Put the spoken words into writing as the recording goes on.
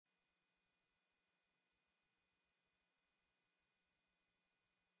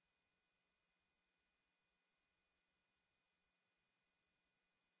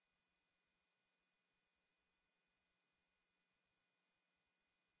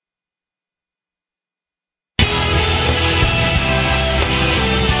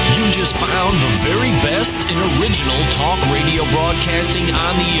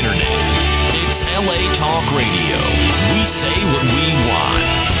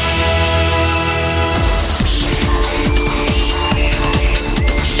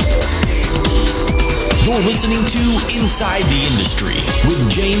listening to Inside the Industry with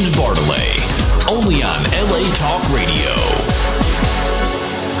James Bartolet, only on LA Talk Radio.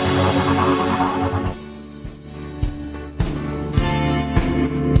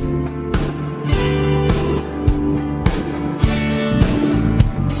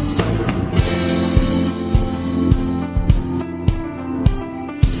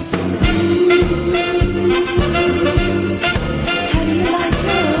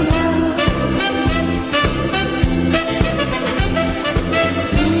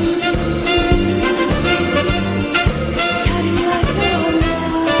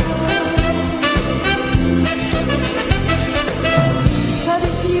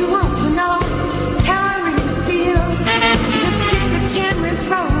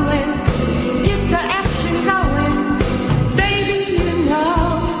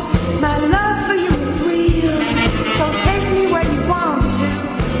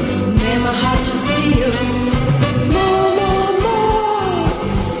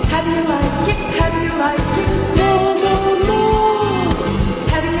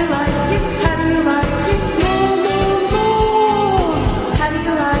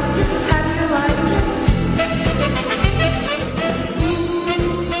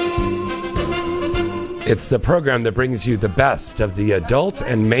 It's the program that brings you the best of the adult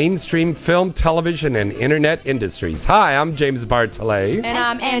and mainstream film, television, and internet industries. Hi, I'm James Bartolet. And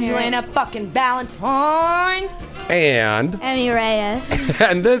I'm Angelina fucking Valentine. And Emmy Reyes.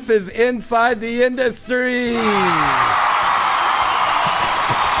 And this is Inside the Industry.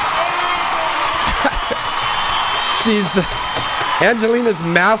 Angelina's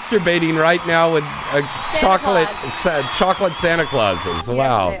masturbating right now with chocolate Santa Clauses.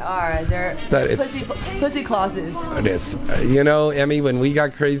 Wow. Yes, they are. They're pussy clauses. It is. You know, Emmy, when we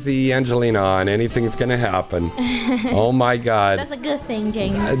got crazy Angelina on, anything's going to happen. Oh, my God. That's a good thing,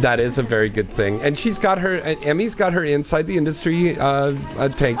 James. That is a very good thing. And Emmy's got her Inside the Industry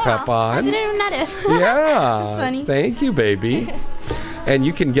tank top on. I didn't even notice. Yeah. Funny. Thank you, baby. And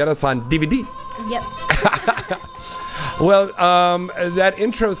you can get us on DVD. Yep. Well, that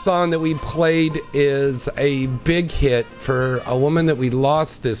intro song that we played is a big hit for a woman that we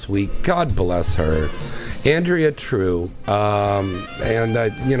lost this week. God bless her. Andrea True.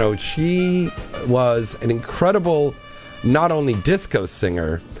 She was an incredible, not only disco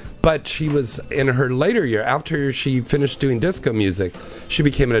singer, but she was in her later year, after she finished doing disco music, she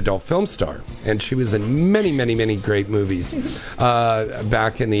became an adult film star. And she was in many, many, many great movies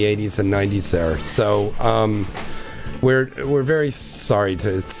back in the 80s and 90s there. So, We're very sorry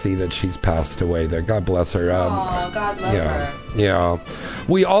to see that she's passed away there. God bless her. God love her. Yeah.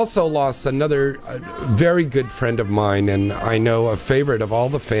 We also lost another very good friend of mine, and I know a favorite of all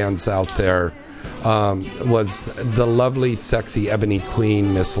the fans out there, was the lovely, sexy Ebony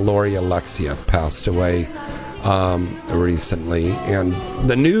Queen, Miss Lori Alexia, passed away recently. And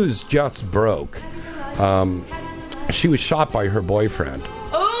the news just broke. She was shot by her boyfriend.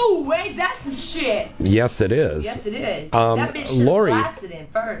 Oh, wait, that's some shit. Yes, it is. Yes, it is. That bitch should have blasted him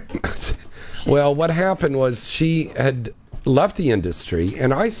first. Well, what happened was she had left the industry,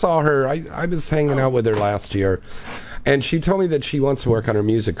 and I saw her. I was hanging out with her last year, and she told me that she wants to work on her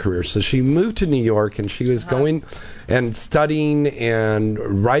music career. So she moved to New York, and she was going and studying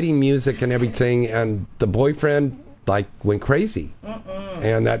and writing music and everything, and the boyfriend, went crazy.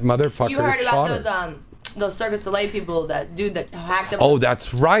 And that motherfucker You heard shot about her. Those Cirque du Soleil people, that dude that hacked them. Oh,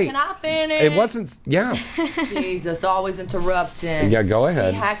 that's right. Can I finish? It wasn't, yeah. Jesus, always interrupting. Yeah, go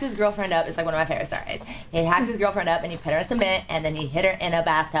ahead. He hacked his girlfriend up. It's like one of my favorite stories. He hacked his girlfriend up and he put her in cement and then he hit her in a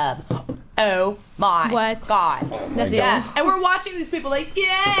bathtub. Oh my God. That's And we're watching these people like,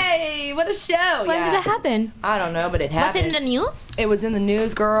 yay, what a show. When did that happen? I don't know, but it happened. Was it in the news? It was in the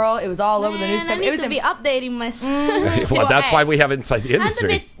news, girl. It was all over the newspaper. I need to be updating my... Well, that's why we have Inside the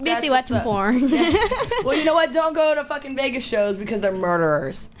Industry. I'm a bit busy watching porn. Well, you know what? Don't go to fucking Vegas shows because they're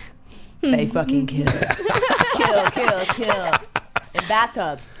murderers. They fucking kill. Kill. In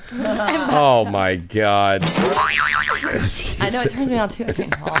bathtubs. Oh, my God. I know, it turns me on, too. I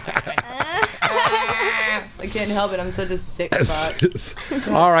can't help it. I can't help it. I'm such a sick fuck.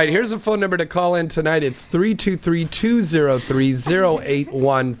 All right, here's a phone number to call in tonight. It's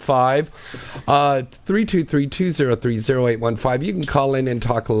 323-203-0815. 323-203-0815. You can call in and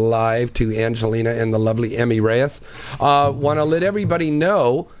talk live to Angelina and the lovely Emmy Reyes. Want to let everybody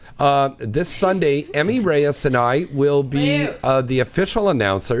know this Sunday, Emmy Reyes and I will be the official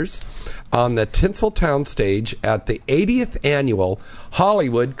announcers on the Tinseltown stage at the 80th annual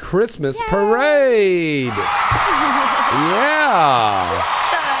Hollywood Christmas Parade. Yeah.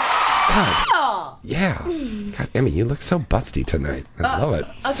 God. Yeah. God Emmy, you look so busty tonight. I love it.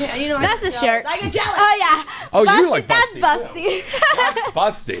 Okay, you know That's the shirt. I get jealous. Oh yeah. Oh, busty, you like that's busty,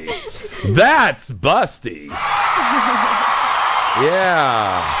 busty. That's busty.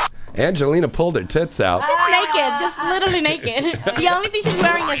 Yeah. Angelina pulled her tits out. Naked, just literally naked. The only thing she's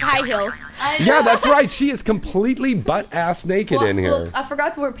wearing is high heels. Yeah, that's right. She is completely butt-ass naked in here. Well, I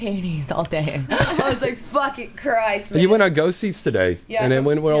forgot to wear panties all day. I was like, fucking Christ, man. You went on Go-Seats today, Yeah, and it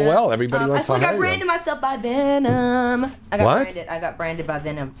went real well. Everybody I wants to still got hire you. branded myself by Venom. I got branded by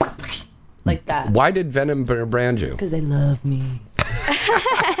Venom. Like that. Why did Venom brand you? Because they love me.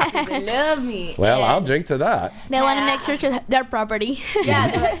 They love me. Well, And- I'll drink to that. They want to make sure it's their property. Yeah,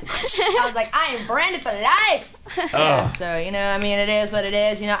 they're like, I was like, I am branded for life. Yeah, so, you know, I mean, it is what it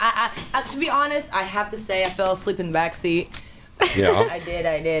is. You know, I to be honest, I have to say I fell asleep in the back seat. Yeah. I did.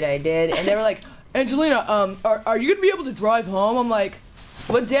 And they were like, Angelina, are you going to be able to drive home? I'm like,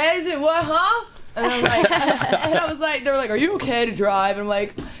 what day is it? What, huh? And I'm like, and I was like, they were like, are you okay to drive? And I'm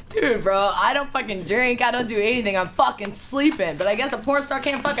like, dude, bro, I don't fucking drink. I don't do anything. I'm fucking sleeping. But I guess a porn star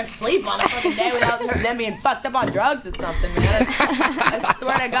can't fucking sleep on a fucking day without them being fucked up on drugs or something, man. I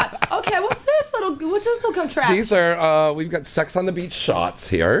swear to God. Okay, what's this little contraption? These are, we've got Sex on the Beach shots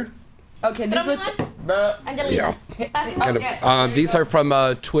here. Okay, these look. Yeah. And, these are from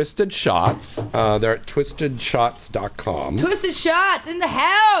Twisted Shots. They're at twistedshots.com. Twisted Shots in the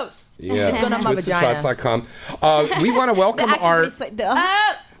house. Yeah, What's going on, my vagina? twistedshots.com. We want to welcome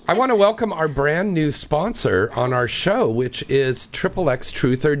I want to welcome our brand new sponsor on our show, which is Triple X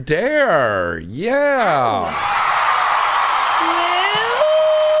Truth or Dare. Yeah.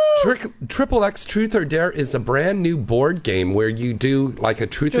 Triple X Truth or Dare is a brand new board game where you do like a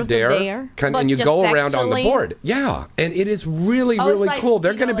Truth or Dare, and you go around on the board. Yeah, and it is really cool.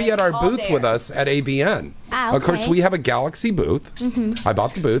 They're going to be at our booth with us at AVN. Of course, we have a Galaxy booth. Mm-hmm. I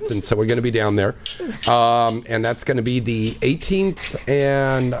bought the booth, and so we're going to be down there. And that's going to be the 18th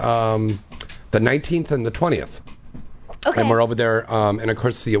and the 19th and the 20th. Okay. And we're over there, and of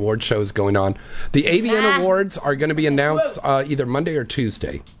course the award show is going on. The AVN Awards are going to be announced either Monday or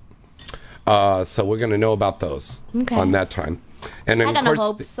Tuesday. So we're going to know about those on that time. And then, of course,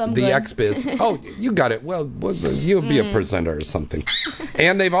 the XBiz. Oh, you got it. Well, you'll be a presenter or something.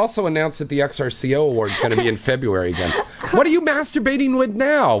 And they've also announced that the XRCO Award is going to be in February again. What are you masturbating with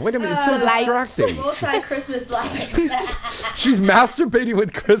now? Wait a minute, it's so distracting. Multi-Christmas lights. She's masturbating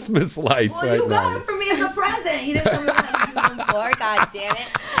with Christmas lights Well, right you now. got it for me as a present. You didn't tell me what to use them for. God damn it.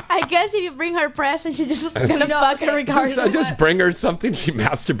 I guess if you bring her present, she's just gonna fuck her regardless. I just bring her something, she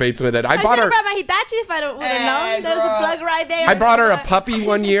masturbates with it. I bought her. brought my Hitachi if I would have known. There's a plug right there. I brought her a puppy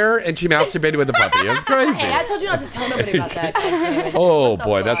one year, and she masturbated with the puppy. It's crazy. Hey, I told you not to tell nobody about that. Oh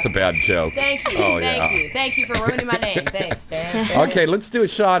boy, that's a bad joke. Thank you. Oh, Thank you for ruining my name. Thanks, Jan. Okay, let's do a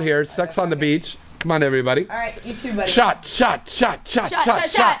shot here. Sex on the beach. Come on, everybody. All right, you too, buddy. Shot.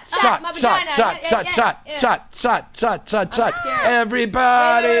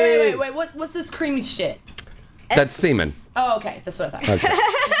 Everybody. Wait. What's this creamy shit? That's semen. Oh, okay. That's what I thought.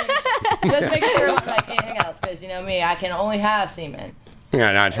 Okay. Just making sure, like anything else, because you know me, I can only have semen.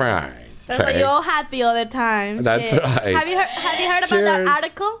 Yeah, that's right. That's why you're all happy all the time. That's Shit. right. Have you heard about that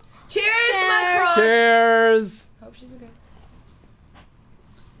article? Cheers to my crotch. Cheers. Hope she's okay.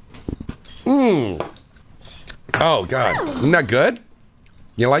 Oh, God. Isn't that good?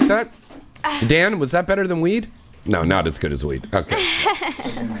 You like that? Dan, was that better than weed? No, not as good as weed. Okay.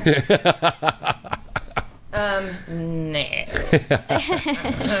 Nah.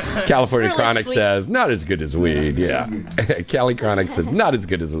 California Really Chronic sweet. says, not as good as weed. Yeah. Cali Chronic says, not as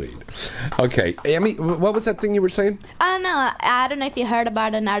good as weed. Okay. Amy, what was that thing you were saying? I don't know if you heard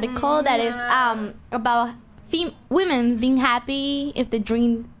about an article that is about women being happy if they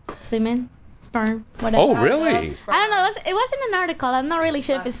drink semen, sperm, whatever. Oh, really? I don't know. It wasn't an article. I'm not really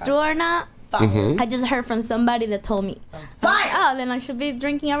sure if it's true or not. Mm-hmm. I just heard from somebody that told me. Oh, then I should be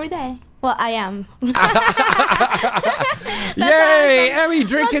drinking every day. Well, I am. Yay, Emmy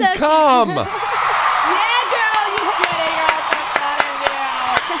drinking cum. Yeah, girl, you kidding?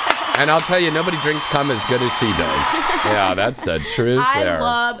 And I'll tell you, nobody drinks cum as good as she does. Yeah, that's the truth there.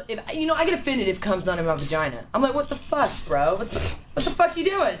 I get offended if cum's not in my vagina. I'm like, what the fuck, bro? What the fuck you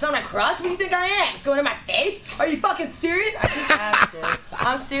doing? It's on my crotch? What do you think I am? It's going in my face? Are you fucking serious?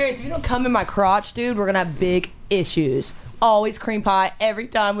 I'm serious. If you don't come in my crotch, dude, we're gonna have big issues. Always cream pie every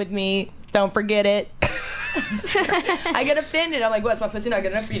time with me. Don't forget it. I get offended. I'm like, what's my pussy not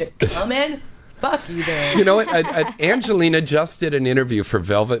good enough for you to come in? Fuck you there. You know what? Angelina just did an interview for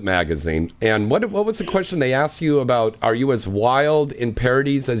Velvet Magazine, and what was the question they asked you about? Are you as wild in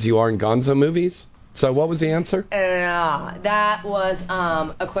parodies as you are in Gonzo movies? So what was the answer? That was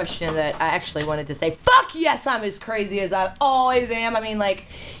a question that I actually wanted to say, fuck yes, I'm as crazy as I always am. I mean, like,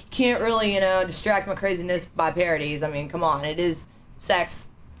 can't really, distract my craziness by parodies. I mean, come on, it is sex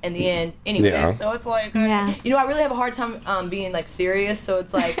in the end anyway. Yeah. So it's like, Yeah. I really have a hard time being, like, serious. So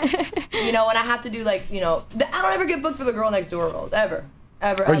it's like, when I have to do, like, I don't ever get booked for the Girl Next Door roles, ever.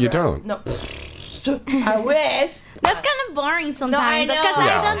 Ever, Oh, ever, you ever. don't? No. I wish. That's kind of boring sometimes. I know. Because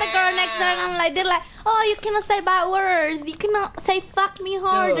Yeah. I done the Girl Next Door and I'm like, they're like, oh, you cannot say bad words. You cannot say fuck me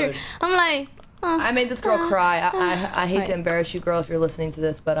harder. Dude. I'm like, oh, I made this girl cry. I hate to embarrass you, girl, if you're listening to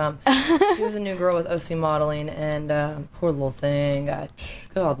this, but she was a new girl with OC Modeling, and poor little thing.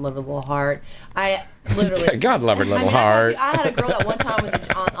 God love her little heart. I literally. God love her little I heart. had a girl that one time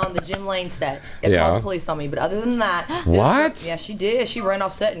on the Jim Lane set. It Yeah. called the police on me, but other than that. What? Yeah, she did. She ran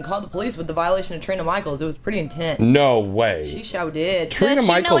off set and called the police with the violation of Trina Michaels. It was pretty intense. No way. She sure did. Trina Does she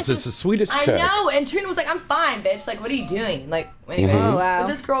know Michaels what is the sweetest I chick. know, and Trina was like, I'm fine, bitch. Like, what are you doing? Like, anyway. Mhm. Oh, wow. But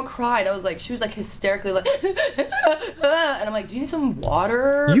this girl cried. I was like, she was like hysterically like, and I'm like, do you need some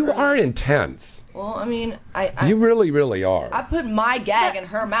water? You are intense. Well, I mean, I You really, really are. I put my gag in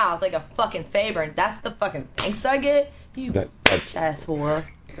her mouth like a fucking favor, and that's the fucking thanks I get. You That's. ass whore.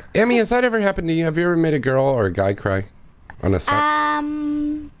 Emmy, has that ever happened to you? Have you ever made a girl or a guy cry on a set? I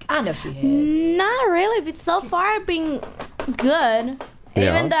know she has. not really, but so far been good.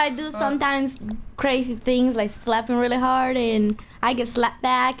 Yeah. Even though I do sometimes crazy things like slapping really hard and I get slapped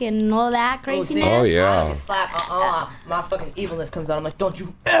back and all that craziness. Oh, yeah. I get slapped. My fucking evilness comes out. I'm like, don't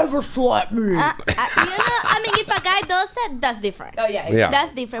you ever slap me. I mean, if a guy does it, that's different. Oh yeah. Yeah.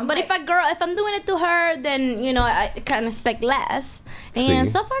 That's different. But Okay. if I'm doing it to her, then I can expect less. And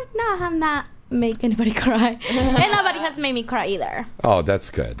See? so far, no, I have not made anybody cry, and nobody has made me cry either. Oh, that's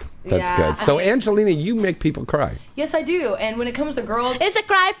good. That's Yeah, good. So, I mean- Angelina, you make people cry. Yes, I do. And when it comes to girls, It's a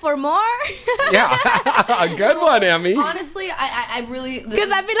cry for more. Yeah. A good one, Emmy. honestly, I really.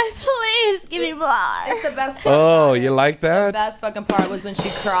 Because I'd be like, please give me more. It's the best part. Oh, you like The that? best fucking part was when she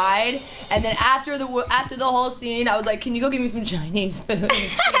cried, and then after the whole scene, I was like, "Can you go get me some Chinese food?"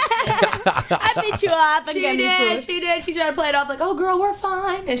 I beat you up and She get me did. food. She did. She tried to play it off like, "Oh, girl, we're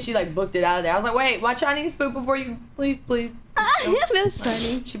fine," and she like booked it out of there. I was like, "Wait, my Chinese food before you please." Mm. That's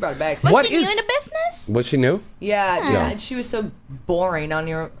funny. She brought it back to Was me. What she is- new in the business? Was she new? Yeah, Yeah. yeah. And she was so boring. I don't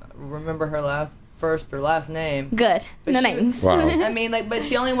even remember her first or last name. Good. But No she- names. Wow. I mean, like, but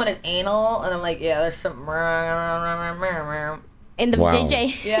she only wanted anal, and I'm like, yeah, there's something wrong. In the Wow.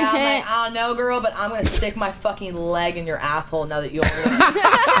 JJ. Yeah, I'm like, I don't know, girl, but I'm gonna stick my fucking leg in your asshole now that you only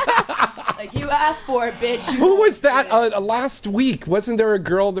like you asked for it, bitch. You Who was that? get it. Last week, wasn't there a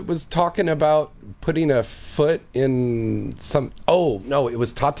girl that was talking about putting a foot in some? Oh no, it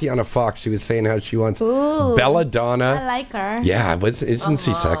was Tatiana Fox. She was saying how she wants Ooh. belladonna. I like her. Yeah, isn't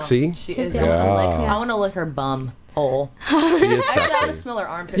she sexy? She is. Yeah. I want to lick her bum hole. She is Actually, I want to sexy. smell her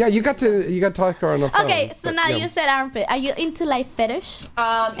armpit. Yeah, you got to talk to her on the phone. Okay, so But, now yeah. you said armpit. Are you into like fetish?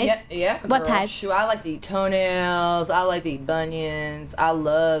 Yeah. What girl. type? Shoot, I like to eat toenails. I like to eat bunions. I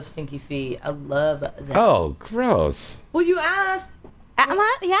love stinky feet. I love that. Oh, gross. Well, you asked. I'm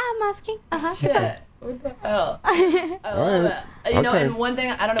asking. Uh-huh. Shit. What the hell? I love Alright. it. You know, Okay. and one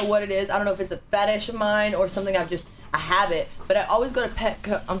thing, I don't know what it is. I don't know if it's a fetish of mine or something I have it. But I always go to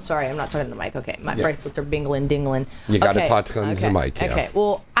Petco. I'm sorry, I'm not talking to the mic. Okay, my Yeah. bracelets are bingling, dingling. You gotta Okay, talk to the okay, mic, yes. Okay,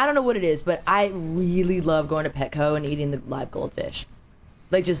 well, I don't know what it is, but I really love going to Petco and eating the live goldfish.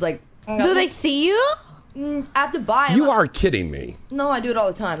 Like, just like. Do they see you? I have to buy 'em. You are kidding me. No, I do it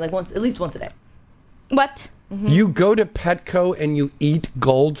all the time. Like, at least once a day. What? You go to Petco and you eat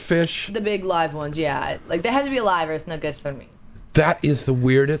goldfish? The big live ones, yeah. Like, they have to be alive or it's no good for me. That is the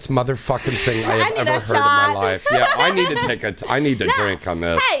weirdest motherfucking thing I have need ever a heard in my shot. life. Yeah, I need to I need to drink on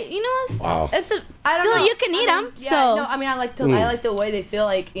this. Hey, you know what? Wow. It's a, I don't Dude, know. you can eat I mean, them. Yeah, so no, I mean, I like the way they feel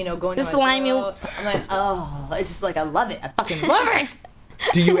like, going The to my slimy- throat. I'm like, oh, it's just like, I love it. I fucking love it.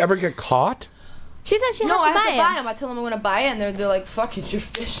 Do you ever get caught? she said she No, I has to have to buy buy them. I tell them I'm gonna buy it, and they're like, fuck, it's your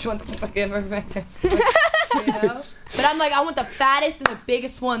fish. What the fuck ever. You know? But I'm like, I want the fattest and the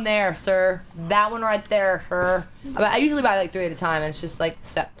biggest one there, sir. That one right there, sir. I usually buy like 3 at a time, and it's just like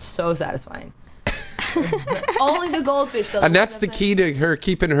so satisfying. Only the goldfish, though. And that's the key to her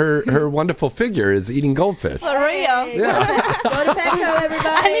keeping her wonderful figure is eating goldfish. For real. Yeah. Go to Petco, everybody.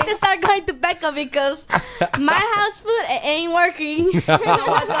 I need to start going to Becca because my house food it ain't working. You know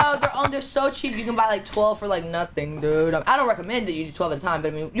what though? They're so cheap. You can buy like 12 for like nothing, dude. I don't recommend that you do 12 at a time, but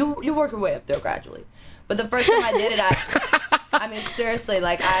I mean, you work your way up there gradually. But the first time I did it, I mean, seriously,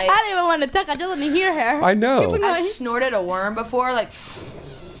 like I don't even want to talk. I just want to hear her. I know. Keep it I going. snorted a worm before, like,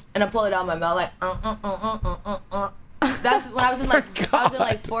 and I pulled it out of my mouth, like, That's when I was in like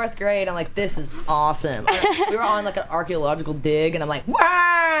 4th grade. I'm like, this is awesome. We were on like an archaeological dig, and I'm like,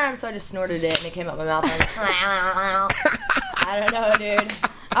 worm! So I just snorted it, and it came out my mouth. And I was like, I don't know, dude.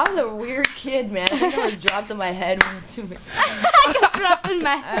 I was a weird kid, man. I think I was dropped in my head. I got dropped in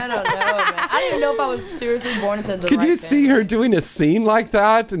my I don't know, man. I didn't even know if I was seriously born into the Could right you see family. her doing a scene like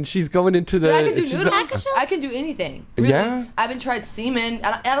that, and she's going into the? Dude, I can do she's- noodles. I can do anything. Really. Yeah? I haven't tried semen.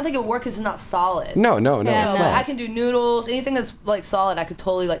 I don't think it would work because it's not solid. No, Yeah, it's So, not. I can do noodles, anything that's like solid. I could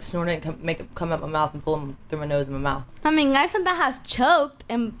totally like snort it and make it come out my mouth and pull them through my nose and my mouth. I mean, I sometimes has choked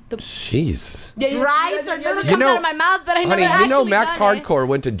and the Jeez. Yeah, rice or noodles You comes know- out of my mouth, but I Honey, never you know actually Max done it. Hardcore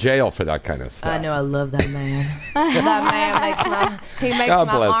went to jail for that kind of stuff. I know. I love that man. That man makes God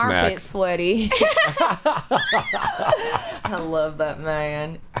my bless armpit Max. sweaty. I love that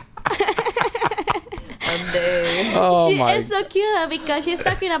man. I'm dead. Oh She my. is so cute because she's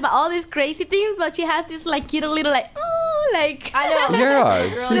talking about all these crazy things, but she has this like cute little like, oh, like. I know. Yeah,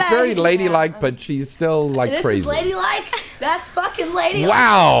 Girl, she's like- very ladylike, Yeah. but she's still like This crazy. is ladylike. That's fucking ladylike.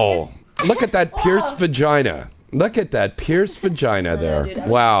 Wow! Look at that pierced vagina. Look at that pierced vagina there. dude,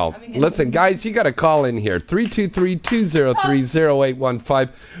 Wow. I've been getting Listen, guys, you got to call in here. 323-203-0815.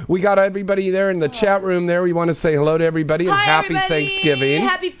 We got everybody there in the chat room there. We want to say hello to everybody and Hi, happy everybody. Thanksgiving.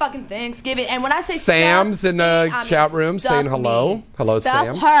 Happy fucking Thanksgiving. And when I say Sam's stuff in the me, I mean chat room stuff saying hello. me. Hello, Stuff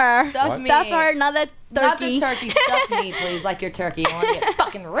Sam. her. Stuff What? me. Stuff her, not the Not turkey. the turkey. Stuff me, please, like your turkey. I want to get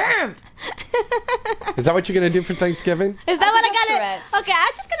fucking rammed. Is that what you're going to do for Thanksgiving? Is that what I think I'm gotta? Tourette's. Okay,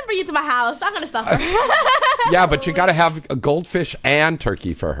 I'm just gonna bring you to my house. I'm gonna stuff her. Yeah, but you got to have a goldfish and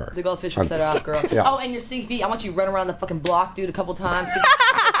turkey for her. The goldfish will set her out, girl. Yeah. Oh, and your sneak feet. I want you to run around the fucking block, dude, a couple times.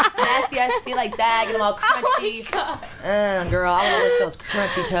 Nasty ass feet like that. Get them all crunchy. Girl, I want to lick those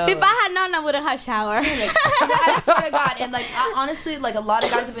crunchy toes. If I had known, I wouldn't have showered. I swear to God, and like honestly, like a lot of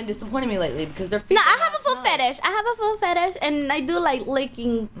guys have been disappointing me lately because their feet. No, are I have not a foot smell. fetish. I have a foot fetish, and I do like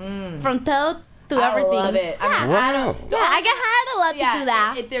licking from toe to I everything. love it. I mean, Wow. I don't. Yeah, I get hired a lot Yeah, to do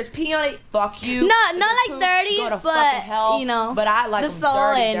that. If there's pee on it, fuck you. No, If not there's like poop, dirty, go to but, fucking hell. you know, But I like the them soul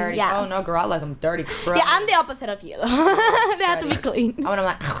dirty, and- dirty. yeah. Oh no, girl, I like them dirty. Crummy. Yeah, I'm the opposite of you. They have to be clean. I'm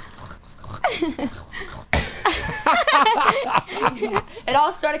like. It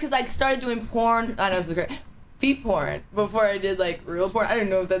all started because I started doing porn. I know this is great. Feet porn before I did like real porn. I didn't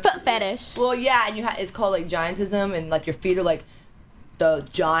know if that's Foot fetish. Well, yeah, and it's called like giantism, and like your feet are like the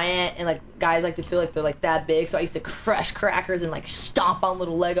giant, and like guys like to feel like they're like that big. So I used to crush crackers and like stomp on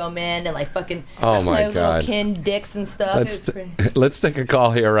little Lego men and like fucking Oh, my play with little God. Ken dicks and stuff. Let's It was pretty- let's take a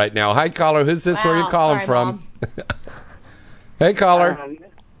call here right now. Hi, caller. Who's this? Where are you Wow, calling sorry, from? Hey, caller.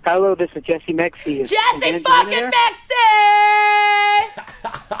 Hello, this is Jesse Mexi. Is Jesse Evangelina fucking there? Mexi!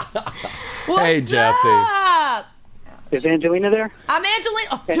 What's Hey, Jesse. up? Is Angelina there? I'm Angelina.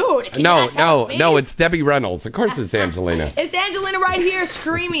 Oh, dude, can you No, not tell me? it's Debbie Reynolds. Of course, it's Angelina. It's Angelina right here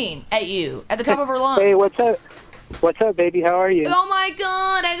screaming at you at the top of her lungs. Hey, what's up? What's up, baby? How are you? Oh my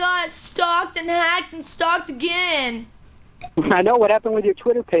God, I got stalked and hacked and stalked again. I know what happened with your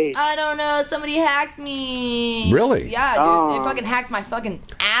Twitter page. I don't know, somebody hacked me. Really? Yeah, dude, Oh. they fucking hacked my fucking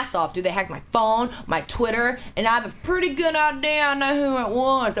ass off, dude. They hacked my phone, my Twitter, and I have a pretty good idea. I know who it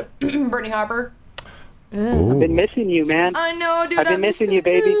was. Brittany Harper. Ooh. I've been missing you, man. I know, dude. I've been I missing miss you,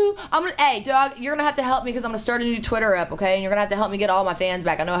 baby. too. Hey, dog, you're gonna have to help me because I'm gonna start a new Twitter up, okay? And you're gonna have to help me get all my fans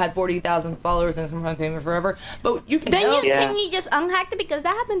back. I know I had 40,000 followers and some came forever, but you can Then help. you Yeah. can you just unhack it because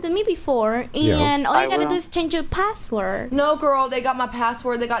that happened to me before, Yeah. and all you I gotta will. do is change your password. No, girl, they got my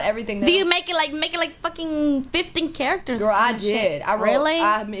password. They got everything. Do you make it like fucking 15 characters? Girl, I and shit? did. I wrote, Really?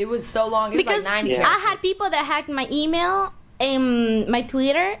 it was so long. It was Because like 90 Yeah. characters. I had people that hacked my email and my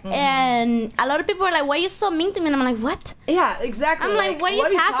Twitter, and a lot of people were like, "Why are you so mean to me?" And I'm like, "What?" Yeah, exactly. I'm like, what are you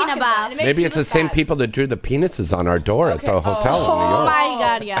talking about? It makes Maybe me it's the look same bad. people that drew the penises on our door at the Okay. hotel in New Oh York. my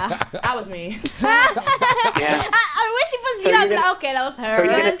God, yeah. That was me. Yeah. I wish it was So you. you're I'd be gonna- like, okay, that was Are you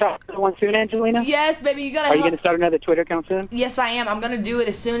her. going to start another one soon, Angelina? Yes, baby, you gotta Are you help. going to start another Twitter account soon? Yes, I am. I'm gonna do it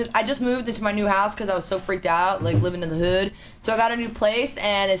as soon as I just moved into my new house because I was so freaked out, like living in the hood. So I got a new place,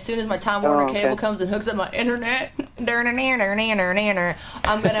 and as soon as my Time Warner okay. cable comes and hooks up my internet, I'm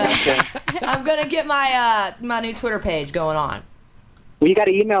gonna get my my new Twitter page going on. Well, you got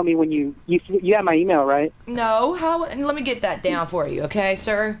to email me when you have my email, right? No, how? Let me get that down for you, okay,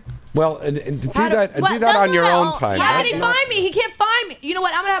 sir? Well, do How do- that Well, do that don't on do your that own all- time. yeah, How Not- did he not- find me? He can't find me. You know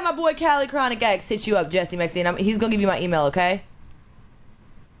what? I'm gonna have my boy Cali Chronic X hit you up, Jesse Mexi, and he's gonna give you my email, okay?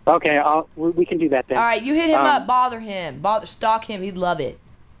 Okay, we can do that then. All right, you hit him Um, up, bother him, stalk him. He'd love it.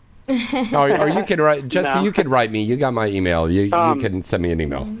 or you can write, Jesse. No. You can write me. You got my email. You can send me an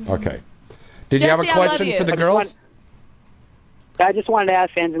email. Okay. Did you have a Jesse, I love question you. for the I just girls? I just wanted to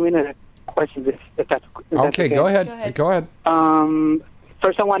ask Angelina questions if that's Okay, go ahead. Go ahead.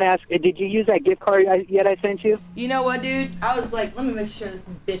 First, I want to ask, did you use that gift card yet I sent you? You know what, dude? I was like, let me make sure this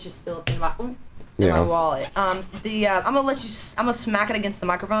bitch is still in my wallet. I'm gonna smack it against the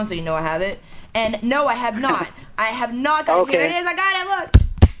microphone so you know I have it. And no, I have not. I have not got it. Here it is. I got it. Look.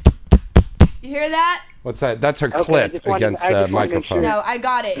 You hear that? What's that? That's her clit against the microphone. Sure. No, I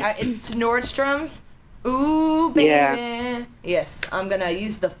got it. It's Nordstrom's. Ooh, baby. Yeah. Yes, I'm gonna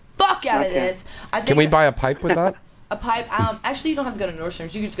use the fuck out of this. I think Can we buy a pipe with that? a pipe? Actually, you don't have to go to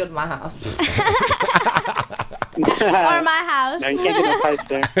Nordstrom's. You can just go to my house. Or my house. No, you can't get no pipes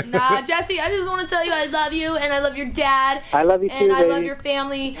there. Nah, Jesse, I just want to tell you I love you, and I love your dad. I love you too, and I love baby. your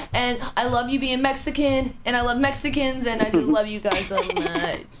family, and I love you being Mexican, and I love Mexicans, and I just love you guys so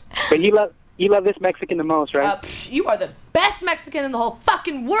much. But you love this Mexican the most, right? You are the best Mexican in the whole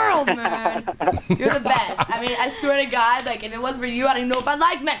fucking world, man. You're the best. I mean, I swear to God, like, if it wasn't for you, I don't even know if I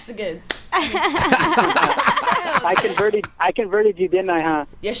like Mexicans. I converted you, didn't I, huh?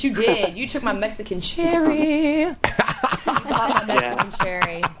 Yes, you did. You took my Mexican cherry. You bought my Mexican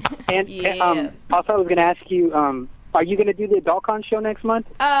cherry. And also, I was gonna ask you, are you gonna do the AdultCon show next month?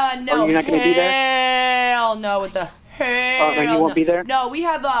 No. Or you're not gonna be there? Hell no, with the hell. Oh, you won't be there? No, we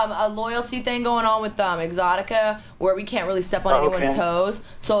have a loyalty thing going on with Exotica where we can't really step on anyone's toes.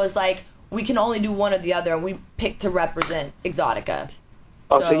 So it's like we can only do one or the other, and we pick to represent Exotica.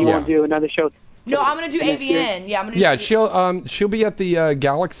 Oh, so you won't do another show? No, I'm gonna do AVN. Yeah, I'm gonna. Yeah, she'll be at the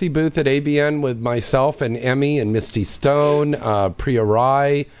Galaxy booth at AVN with myself and Emmy and Misty Stone, Priya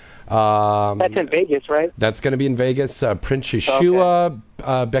Rai. That's in Vegas, right? That's going to be in Vegas. Prince Yeshua,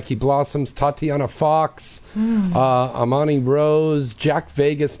 Becky Blossoms, Tatiana Fox, Amani Rose, Jack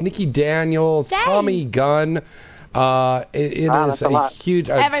Vegas, Nikki Daniels, Tommy Gunn. It is a huge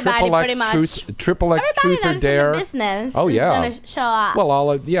everybody pretty much. Triple X Truth or Dare. Business Oh yeah. Gonna show up.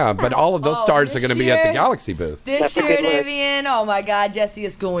 Well, but all of those stars are going to be at the Galaxy booth. This year at AVN, oh my God, Jesse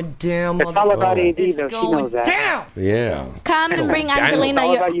is going down. It's all about AD, though. She knows that. Down. Yeah. Come and bring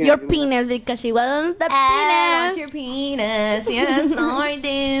Angelina your penis because she wants the I penis. want your penis. Yes, I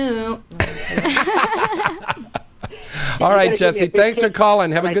do. All right, Jesse. Thanks for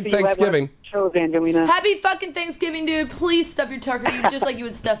calling. Have a good Thanksgiving. Shows, Angelina. Happy fucking Thanksgiving, dude. Please stuff your turkey just like you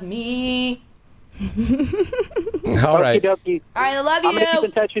would stuff me. All right. Okie-dokie. All right, I love you. I'm going to keep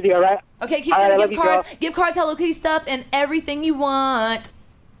in touch with you, all right? Okay, keep All right, sending I love gift cards, Hello Kitty stuff, and everything you want.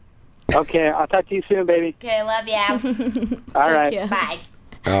 Okay, I'll talk to you soon, baby. Okay, I love you. All right. you. Bye.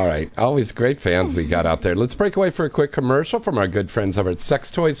 All right. Always great fans we got out there. Let's break away for a quick commercial from our good friends over at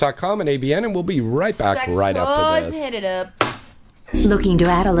sextoys.com and ABN, and we'll be right back right after this. Hit it up. Looking to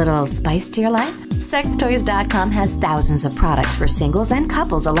add a little spice to your life? Sextoys.com has thousands of products for singles and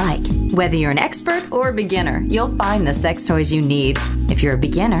couples alike. Whether you're an expert or a beginner, you'll find the sex toys you need. If you're a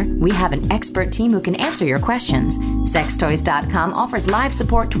beginner, we have an expert team who can answer your questions. Sextoys.com offers live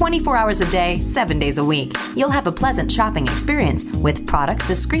support 24 hours a day, 7 days a week. You'll have a pleasant shopping experience with products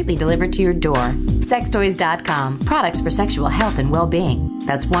discreetly delivered to your door. Sextoys.com, products for sexual health and well-being.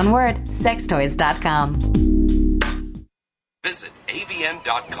 That's one word, sextoys.com. Visit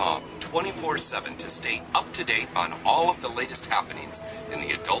avn.com 24/7 to stay up to date on all of the latest happenings in the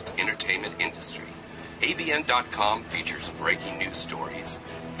adult entertainment industry. avn.com features breaking news stories,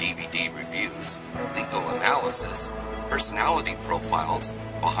 DVD reviews, legal analysis, personality profiles,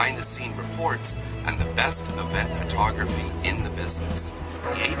 behind-the-scene reports, and the best event photography in the business.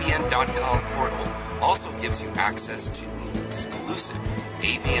 The avn.com portal also gives you access to the exclusive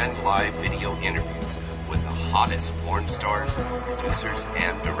AVN Live video interviews with the hottest porn stars, producers,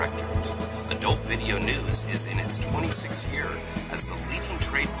 and directors. Adult Video News is in its 26th year as the leading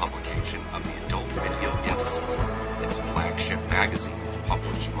trade publication of the adult video industry. Its flagship magazine is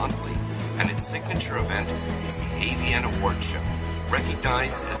published monthly, and its signature event is the AVN Award Show,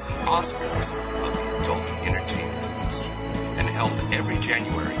 recognized as the Oscars of the adult entertainment industry, and held every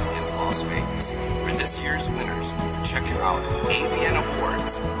January in Las Vegas. For this year's winners, check out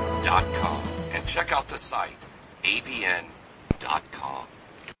avnawards.com and check out the site avn.com.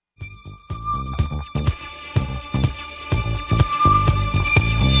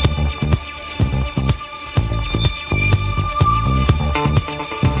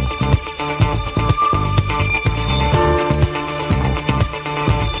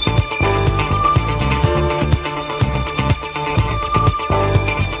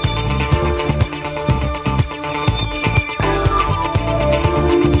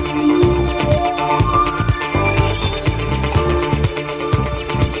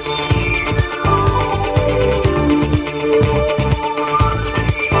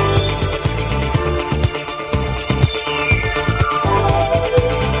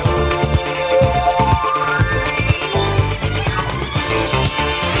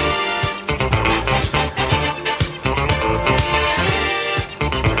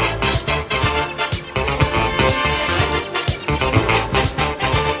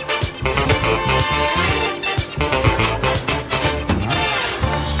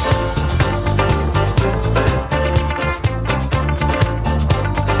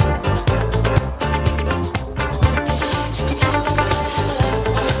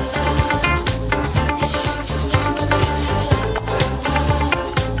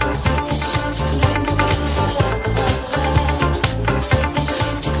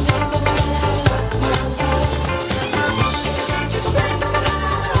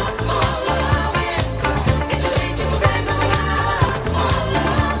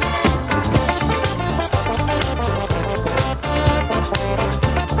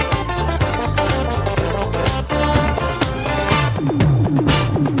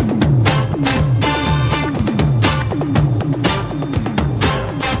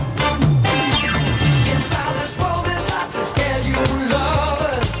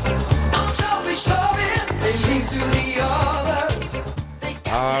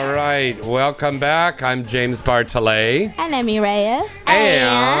 right, welcome back. I'm James Bartolet. And I'm Reyes.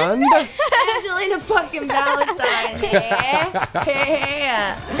 And Angelina fucking Valentine.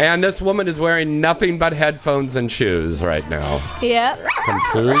 Yeah. and this woman is wearing nothing but headphones and shoes right now. Yep.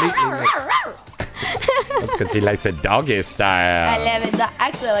 Completely. That's because he likes it doggy style. I love it.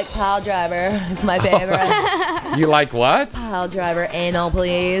 Actually, I like Pile Driver. It's my favorite. You like what? Pile Driver, anal,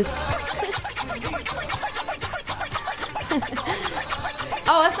 please.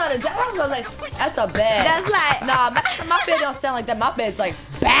 Oh, that's not a. That's a bed. That's like. Nah, my bed don't sound like that. My bed's like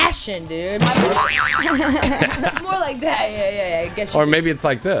bashing, dude. My bed. More like that. Yeah. I guess. Or maybe it's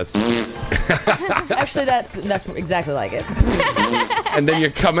like this. Actually, that's exactly like it. And then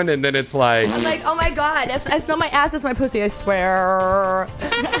you're coming, and then it's like. I'm like, oh my god, that's not my ass, that's my pussy. I swear.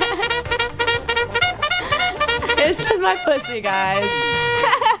 It's just my pussy, guys.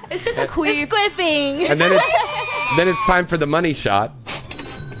 It's just a queef. It's quiffing. And then it's time for the money shot.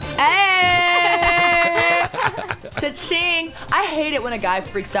 Hey! Cha-ching! I hate it when a guy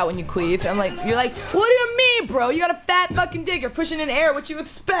freaks out when you queef. I'm like, you're like, what do you mean, bro? You got a fat fucking dick. You're pushing in air. What you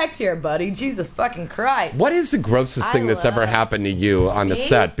expect here, buddy? Jesus fucking Christ. What is the grossest thing that's ever happened to you on the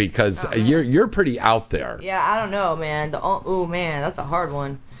set? Because you're pretty out there. Yeah, I don't know, man. Oh man, that's a hard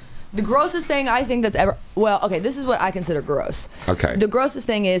one. The grossest thing I think that's ever... Well, okay, this is what I consider gross. Okay. The grossest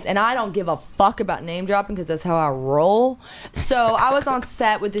thing is, and I don't give a fuck about name dropping because that's how I roll. So I was on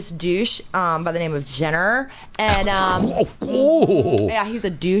set with this douche by the name of Jenner. And, yeah, he's a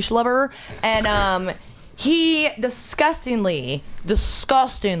douche lover. And he disgustingly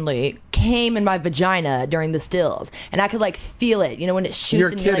came in my vagina during the stills. And I could, like, feel it. You know, when it shoots. You're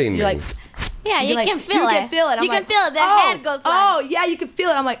and kidding me. You're like... Yeah, you can feel it. You can feel it. You can feel it. The head goes like. Oh, yeah, you can feel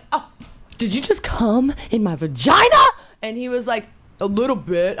it. I'm like, oh, did you just come in my vagina? And he was like, a little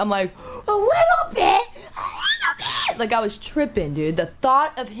bit. I'm like, a little bit. Like, I was tripping, dude. The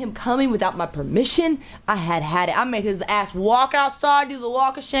thought of him coming without my permission, I had it. I made his ass walk outside, do the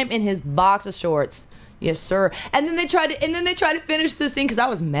walk of shame in his boxer shorts. Yes, sir. And then they tried to finish the scene because I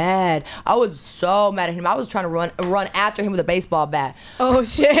was mad. I was so mad at him. I was trying to run after him with a baseball bat. Oh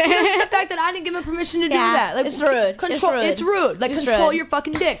shit. The fact that I didn't give him permission to do that. Like, it's rude. It's rude. Like, control your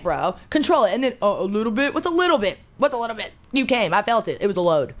fucking dick, bro. Control it. And then a little bit. What's a little bit? What's a little bit? You came. I felt it. It was a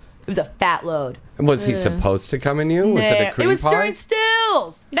load. It was a fat load. And was he supposed to come in you? Was it a cream pie? It was during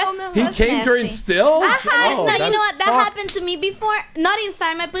stills. He came during stills? No, you know what? That happened to me before. Not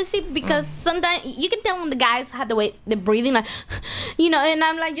inside my pussy because sometimes you can tell when the guys have the breathing like, you know, and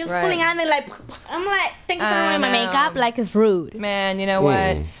I'm like just pulling on it like, I'm like thinking for wearing my makeup like it's rude. Man, you know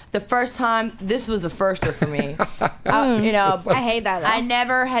what? The first time, this was a firster for me. You know, I hate that. Though. I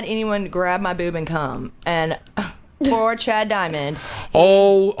never had anyone grab my boob and come. And poor Chad Diamond.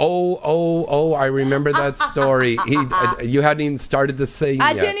 Oh, I remember that story. You hadn't even started the scene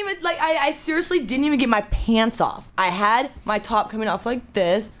yet. Didn't even, I seriously didn't even get my pants off. I had my top coming off like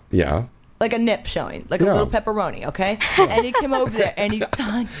this. Yeah. Like a nip showing, like a little pepperoni, okay? And he came over there and he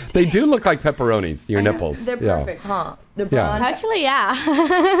touched. They do look like pepperonis, your nipples. They're perfect, huh? They're brown. Actually, yeah.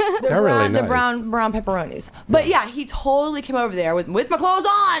 They're really nice. They're brown pepperonis. But yeah, he totally came over there with my clothes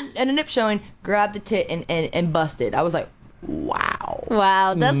on and a nip showing, grabbed the tit and busted. I was like, wow.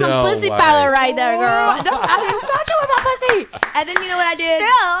 Wow, that's some pussy power right there, girl. I didn't touch it with my pussy. And then you know what I did?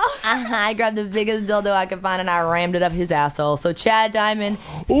 I grabbed the biggest dildo I could find and I rammed it up his asshole. So Chad Diamond,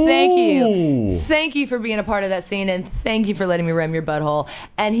 thank you. Thank you for being a part of that scene and thank you for letting me ram your butthole.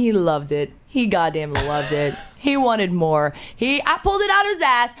 And he loved it. He goddamn loved it. He wanted more. I pulled it out of his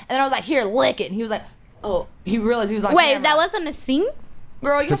ass and then I was like, here, lick it. And he was like, oh, he realized he was like, wait, that wasn't a scene?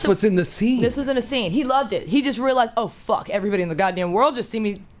 Girl, this was in the scene. This was in a scene. He loved it. He just realized, oh, fuck, everybody in the goddamn world just seen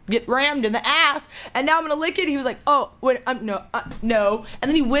me get rammed in the ass, and now I'm going to lick it. He was like, oh, wait, no. And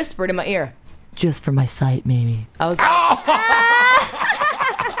then he whispered in my ear, just for my sight, maybe. I was like,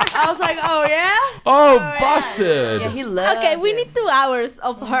 oh, yeah? Oh, busted. Yeah, he loved it. Okay, we need 2 hours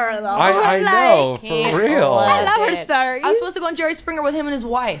of her, though. I know, for real. I love her story. I was supposed to go on Jerry Springer with him and his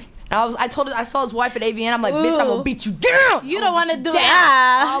wife. And I saw his wife at AVN. I'm like, bitch, I'm gonna beat you down. You don't want to do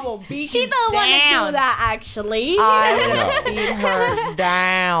that. I will beat she you down. She don't want to do that, actually. I'm gonna beat her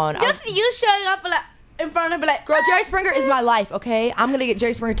down. Just you showing up like in front of her like, girl, Jerry Springer is my life, okay? I'm gonna get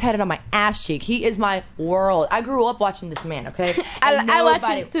Jerry Springer tatted on my ass cheek. He is my world. I grew up watching this man, okay? I watch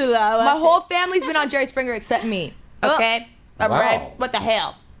it too. My whole family's been on Jerry Springer except me, okay? Wow. What the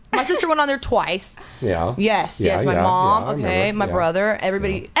hell? My sister went on there twice. Yeah. Yes, my mom, okay, my brother,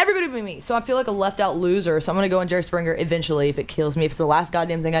 everybody but me. So I feel like a left out loser. So I'm gonna go on Jerry Springer eventually if it kills me. If it's the last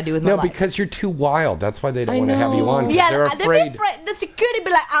goddamn thing I do with my life. No, because you're too wild. That's why they don't want to have you on. Yeah, they're afraid. The security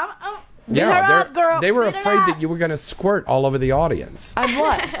be like, They were afraid that you were going to squirt all over the audience. I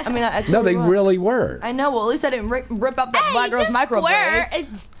was. I mean, I No, they was. really were. I know. Well, at least I didn't rip up that black girl's microwave.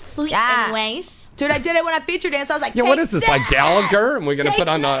 It's sweet Yeah. anyways. Dude, I did it when I featured danced. I was like, Yeah, what is this, like Gallagher? And we're going to Take put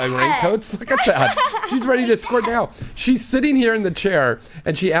on that. raincoats? Look at that. She's ready to squirt now. She's sitting here in the chair,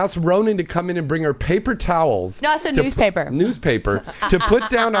 and she asked Ronan to come in and bring her paper towels. No, I said newspaper. Newspaper to put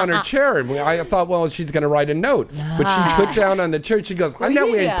down on her chair. And I thought, well, she's going to write a note. But she put down on the chair. She goes, I'm not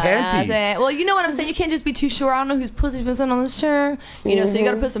wearing panties. Well, you know what I'm saying. You can't just be too sure. I don't know whose pussy's been sitting on this chair. You know, so you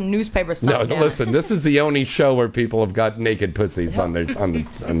got to put some newspaper stuff No, down. listen, this is the only show where people have got naked pussies on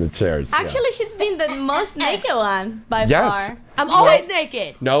the chairs. Yeah. Actually, she's been the most naked one by Yes. far. I'm always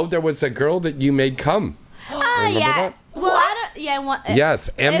naked. No, there was a girl that you made come. Remember Yeah. that? Well, I don't. Yeah. Yes,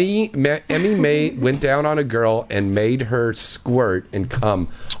 Emmy May went down on a girl and made her squirt and come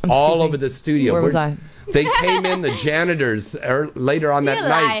all over the studio. Where was I? They came in, the janitors, later on that You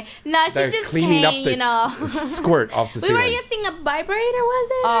night. lie. No, she They're just cleaning up came, this you know. squirt off the We ceiling. were using a vibrator, was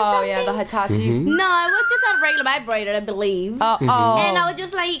it? or Oh, yeah, the something? Hitachi. Mm-hmm. No, it was just a regular vibrator, I believe. Oh. And I was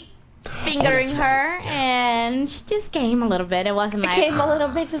just like fingering her, and she just came a little bit. It wasn't like. Came a little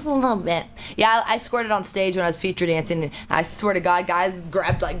bit, just a little bit. Yeah, I squirted on stage when I was feature dancing, and I swear to God, guys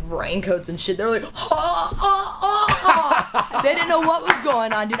grabbed like raincoats and shit. They were like, oh. They didn't know what was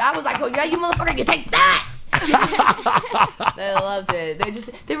going on, dude. I was like, oh yeah, you motherfucker, you take that. They loved it.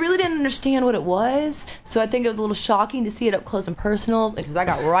 They really didn't understand what it was. So I think it was a little shocking to see it up close and personal because I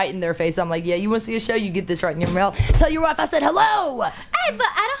got right in their face. I'm like, yeah, you want to see a show? You get this right in your mouth. Tell your wife I said hello. Hey, but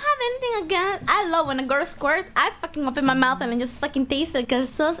I don't have anything against. I love when a girl squirts. I fucking open my mouth and I just fucking taste it because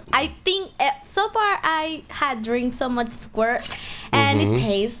I think so far I had drank so much squirt and it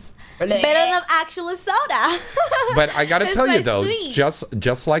tastes better than actual soda. But I got to It's tell you like though, sweet.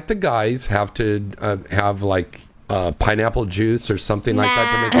 just like the guys have to have like pineapple juice or something like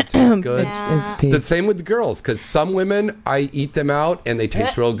that to make it taste good. The same with the girls, because some women I eat them out and they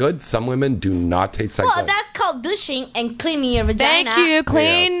taste real good. Some women do not taste that Well, good. that's called douching and cleaning your vagina. Thank you.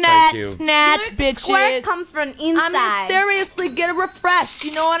 Clean Yes, that thank you. snatch, Your bitches. squirt comes from inside. I mean, seriously, get a refresh.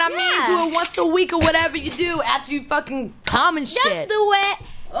 You know what I mean? Yeah. Do it once a week or whatever you do after you fucking come and Just shit. do it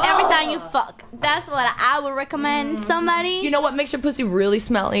every time you fuck. That's what I would recommend somebody. You know what makes your pussy really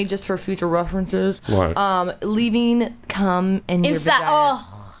smelly, just for future references? What? Leaving cum in your inside. vagina. Oh,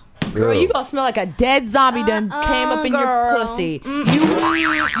 Girl, you gonna smell like a dead zombie done came up in girl. your pussy.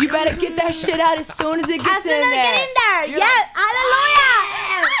 You better get that shit out as soon as it gets as soon in as I there. get in there. You're Yes, like,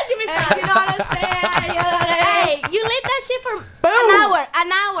 hallelujah. Give me some. You know what I'm saying? You know what I mean? Hey, you leave that shit for Boom.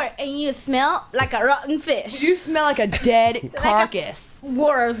 an hour, and you smell like a rotten fish. You smell like a dead carcass.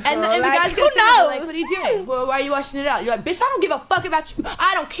 Worse, And the like, guy's who gonna think, knows? like, what are you doing? Well, why are you washing it out? You're like, bitch, I don't give a fuck about you.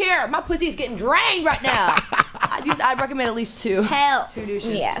 I don't care. My pussy is getting drained right now. I recommend at least two. Hell, 2 douches.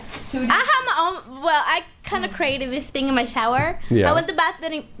 yes. 2 I have my own. Well, I kind of created this thing in my shower. Yeah. I went to Bath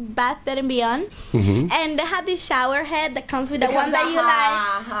Bed and Beyond, Mm-hmm. and they had this shower head that comes with the It one comes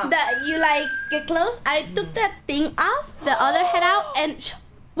that out, that you like get close. I took that thing off, the other head out, and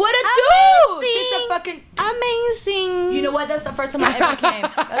What a dude! Amazing. She's a fucking. amazing. You know what? That's the first time I ever came.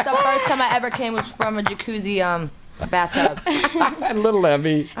 That's the first time I ever came was from a jacuzzi bathtub. Little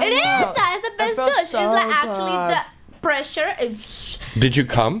Emmy. I It is. know. That is the best felt douche. so It's like actually good. the pressure. Is, Did you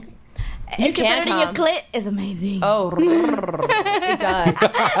come? You if you can put it in your come. clit, it's amazing. Oh, it does.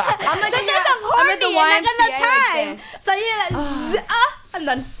 I'm like, Because I'm horny I'm at the and I got no YMCA like time. this. So you're like, and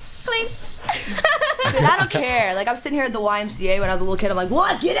then clean. Dude, I don't care. Like, I'm sitting here at the YMCA when I was a little kid. I'm like,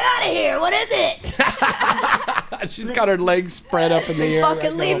 what? Get out of here. What is it? She's got her legs spread up in the air.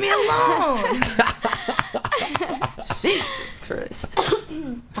 Fucking leave me alone. Jesus Christ.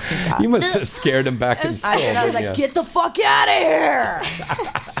 Fucking God. You must have scared him back in school. I did. I was didn't like, ya? get the fuck out of here.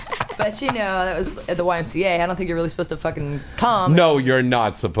 But you know, that was at the YMCA. I don't think you're really supposed to fucking come. No, you're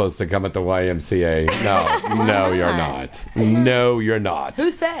not supposed to come at the YMCA. No, you're not. No, you're not. Who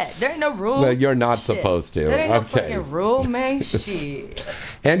said? There ain't no rule. No, you're not Shit. supposed to. There ain't no Okay. fucking rule, man. Shit.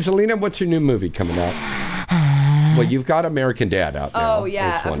 Angelina, what's your new movie coming out? Well, you've got American Dad out now. Oh yeah,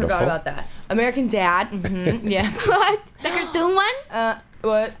 That's I wonderful. forgot about that. American Dad. Yeah. What? The cartoon one?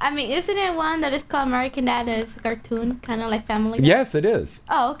 What? I mean, isn't it one that is called American Dad? It's a cartoon, kind of like Family Guy? Yes, it is.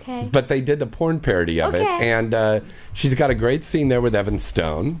 Oh, okay. But they did the porn parody of it, Okay. and she's got a great scene there with Evan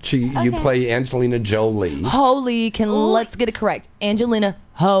Stone. You Okay. play Angelina Jolie. Holy, let's get it correct. Angelina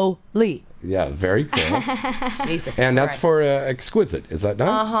Holy. Yeah, very cool. Jesus And that's Christ. for Exquisite, is that not?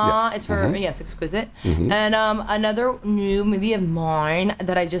 Uh-huh. Yes. It's for yes, Exquisite. Mhm. And another new movie of mine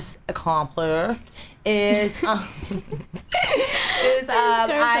that I just accomplished is I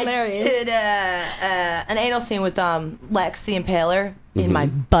hilarious. did an anal scene with Lex the Impaler in my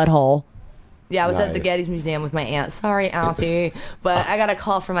butthole. Yeah, I was at the Nice. Getty's Museum with my aunt. Sorry, Auntie. But I got a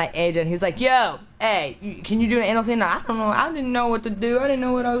call from my agent. He's like, yo, hey, can you do an anal scene? I don't know. I didn't know what to do. I didn't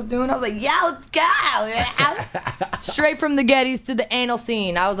know what I was doing. I was like, yeah, let's go. Yeah. Straight from the Getty's to the anal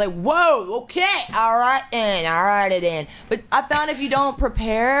scene. I was like, whoa, okay. All right then. But I found if you don't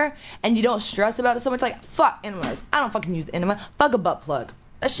prepare and you don't stress about it so much, like, fuck enemas. I don't fucking use enema. Fuck a butt plug.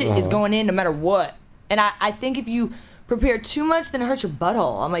 That shit is going in no matter what. And I think if you prepare too much, then it hurts your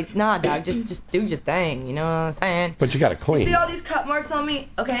butthole. I'm like, nah, dog, just do your thing. You know what I'm saying? But you got to clean. You see all these cut marks on me?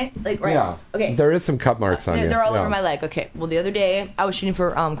 Okay, like right. Yeah. Okay. There is some cut marks on you. They're all yeah. over my leg. Okay. Well, the other day I was shooting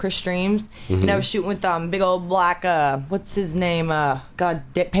for Chris Streams, and I was shooting with big old black what's his name?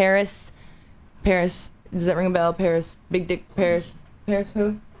 Paris. Paris. Does that ring a bell? Paris. Big Dick Paris. Paris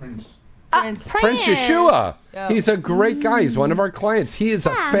who? Prince. Prince Yeshua. Yo. He's a great guy. He's one of our clients. He is a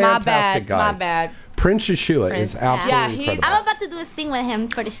fantastic guy. My bad. Prince Yeshua is absolutely incredible. I'm about to do a scene with him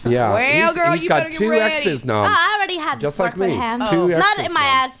pretty soon. Yeah, Well, girl, he's you got better get 2 ready. extras Oh, now. I already had Just this like work me. with him. 2 Not extras in my now.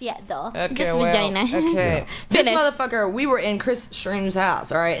 ass yet, though. Okay, Just well, vagina. okay. This Finish. motherfucker, we were in Chris Stream's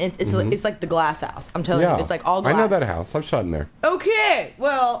house, all right? It's like the glass house. I'm telling Yeah, you, it's like all glass. I know that house. I've shot in there. Okay,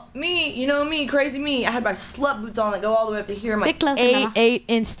 well, me, crazy me. I had my slut boots on that go all the way up to here, my Get close enough.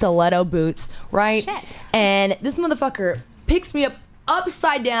 8-inch stiletto boots, right? Shit. And this motherfucker picks me up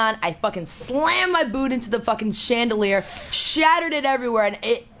upside down. I fucking slammed my boot into the fucking chandelier, shattered it everywhere,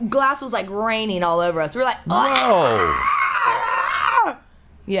 and glass was like raining all over us. We were like, Whoa.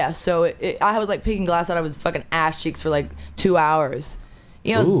 yeah. So I was like picking glass out of his fucking ass cheeks for like 2 hours.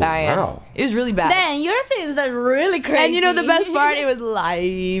 You know, it was Ooh, bad. wow. It was really bad. Damn, your scenes are really crazy. And you know the best part? It was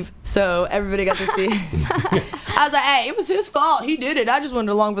live, so everybody got to see it. I was like, hey, it was his fault. He did it. I just went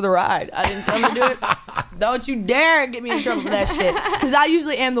along for the ride. I didn't tell him to do it. Don't you dare get me in trouble for that shit. Because I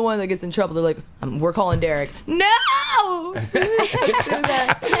usually am the one that gets in trouble. They're like, we're calling Derek. No!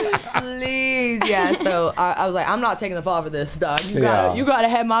 Please. Yeah, so I was like, I'm not taking the fall for this, dog. You gotta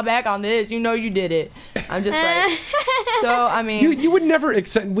have my back on this. You know you did it. I'm just like, so, I mean. You would never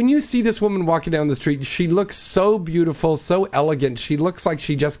accept, when you see this woman walking down the street, she looks so beautiful, so elegant. She looks like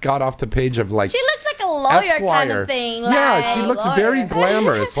she just got off the page of like She looks like a lawyer Esquire. kind of thing. Yeah, like, she looks very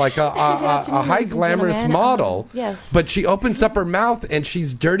glamorous, like a high glamorous model. Yes. But she opens up her mouth and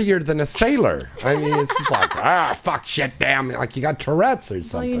she's dirtier than a sailor. I mean, it's just like, fuck, shit, damn, like you got Tourette's or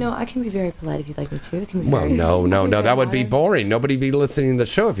something. Well, you know, I can be very polite if you'd like me to. It can be Well, very, no, very that would be modern. boring. Nobody'd be listening to the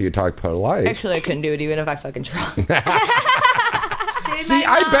show if you talked polite. Actually, I couldn't do it even if I fucking tried. See,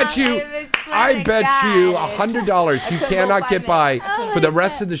 I bet you $100 you cannot get by for the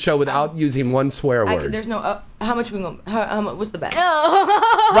rest of the show without using one swear word. There's no. How much we gonna? How much? What's the bet?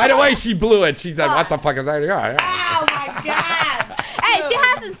 Right away, she blew it. She said, "What the fuck is that?" Oh my god! Hey, she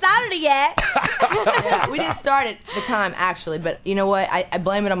hasn't started it yet. Yeah, we didn't start at the time actually, but you know what? I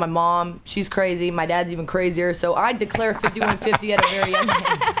blame it on my mom. She's crazy. My dad's even crazier. So I declare 5150 at a very young age.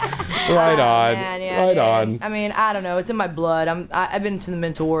 Right on. Man, yeah, right yeah. on. I mean, I don't know. It's in my blood. I've been to the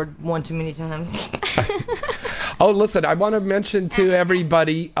mental ward one too many times. Oh, listen, I want to mention to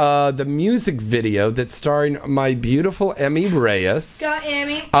everybody the music video that's starring my beautiful Emmy Reyes. Go,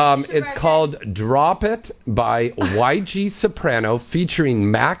 Emmy. It's called Drop It by YG Soprano featuring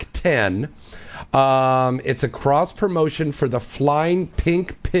Mac 10. It's a cross promotion for the Flying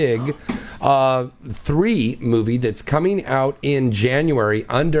Pink Pig 3 movie that's coming out in January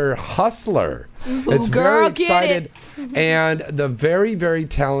under Hustler. It's girl, very excited. And the very, very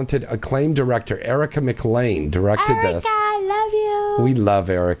talented, acclaimed director, Erica McLean, directed this. I love you. We love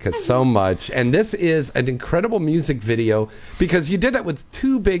Erica so much. And this is an incredible music video because you did it with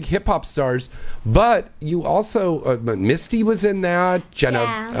 2 big hip-hop stars, but you also, Misty was in that, Jenna.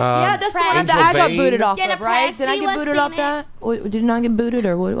 Yeah. That's the one Angel that I got Vane. booted off Jenna of, right? Did I Presley get was booted off in that? Or did not get booted,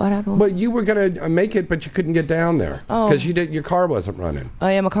 or what happened? Well, you were going to make it, but you couldn't get down there Oh. because your car wasn't running. Oh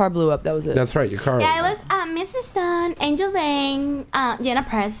yeah, my car blew up. That was it. That's right, your car Yeah, it wasn't was Mrs. Stone, Angel Vane, Jenna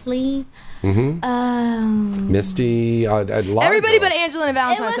Presley. Mm-hmm. Misty, a lot Everybody of but girls. Angela and It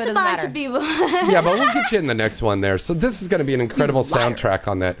Valentine, was so it a doesn't bunch matter. of people. Yeah, but we'll get you in the next one there. So this is going to be an incredible soundtrack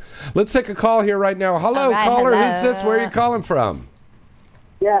on that. Let's take a call here right now. Hello, All right, caller. hello. Who's this? Where are you calling from?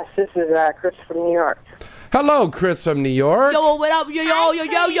 Yes, this is Chris from New York. Hello, Chris from New York. Yo, what up? Yo, Hi,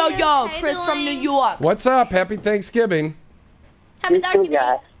 yo, Chris. Chris How from you New doing? York. What's up? Happy Thanksgiving. Happy You too, Thanksgiving.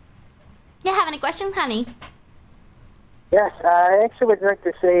 guys. You have any questions, honey? Yes, I actually would like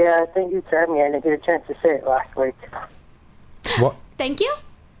to say thank you to Emmy. I didn't get a chance to say it last week. What? Thank you.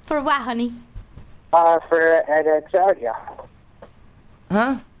 For what, honey? For at Exodia.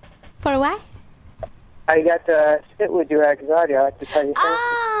 Huh? For what? I got to sit with you at Exodia. I'd like to tell you thank you.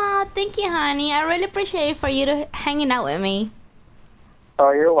 Ah, thank you, honey. I really appreciate it for you to hanging out with me.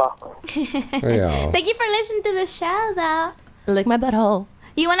 Oh, you're welcome. Yeah. Thank you for listening to the show, though. Lick my butthole.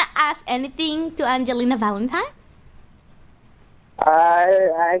 You want to ask anything to Angelina Valentine? I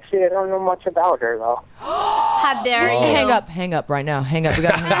actually don't know much about her, though. How dare you? Hang up right now. Hang up. We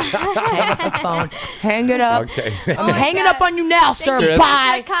gotta hang up the phone. Hang it up. Okay. I'm hanging up on you now, sir. Chris.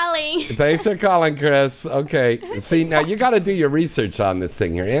 Bye. For calling. Thanks for calling, Chris. Okay. See, now you got to do your research on this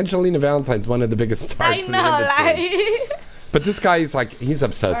thing here. Angelina Valentine's one of the biggest stars in the industry. But this guy is like, he's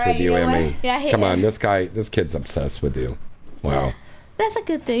obsessed with you, Emmy. Yeah, he Come is. on, this kid's obsessed with you. Wow. That's a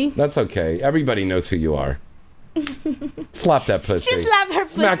good thing. That's okay. Everybody knows who you are. Slap that pussy. She slapped her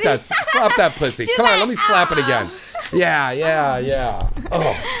Smack pussy. that. Slap that pussy. She's Come on, like, let me slap it "Ah." again. Yeah.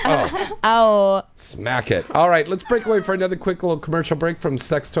 Oh. Oh. Smack it. All right, let's break away for another quick little commercial break from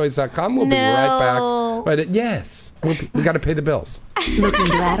sextoys.com. We'll be right back. Right. Yes. We got to pay the bills. Looking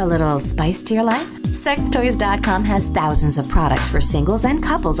to add a little spice to your life? Sextoys.com has thousands of products for singles and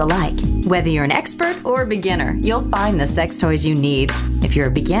couples alike. Whether you're an expert or a beginner, you'll find the sex toys you need. If you're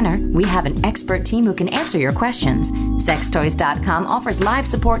a beginner, we have an expert team who can answer your questions. Sextoys.com offers live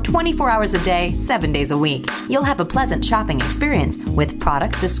support 24 hours a day, 7 days a week. You'll have a pleasant shopping experience with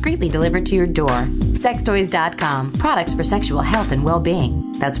products discreetly delivered to your door. Sextoys.com, products for sexual health and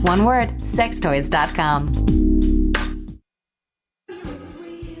well-being. That's one word, sextoys.com.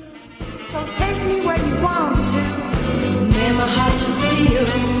 So take me where you want to. Man, my heart you steal.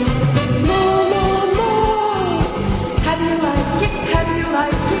 More. How do you like it? How do you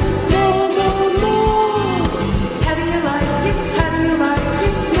like it? More. How do you like it? How do you like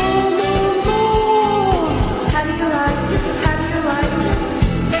it? More. How do you like it? How do you like it?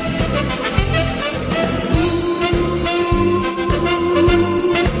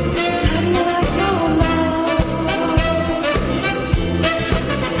 How do you like your love?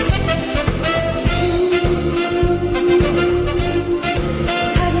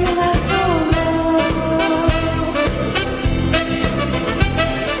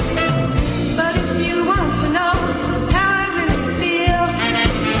 But if you want to know how I really feel,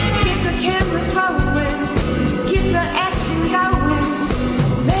 get the cameras rolling, get the action going.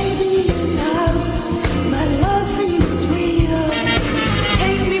 Baby, you know my love for you is real.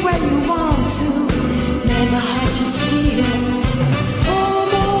 Take me where you want to, man, my heart you steal.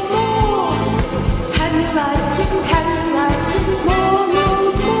 More. How do you like it? How do you like it? More.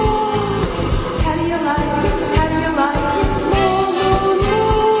 How do you like it? How do you like it? More.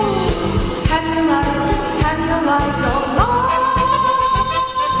 How do you like it? How do you like it?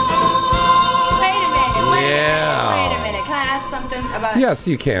 Wait a Yeah. minute. Can I ask something about? Yes,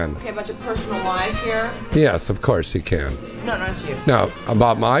 you can. Okay, a bunch of personal lives here. Yes, of course you can. No, not you. Now,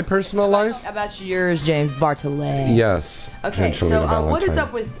 about my personal life? About yours, James Bartolet. Yes. Okay, Angelina so what is Valentine.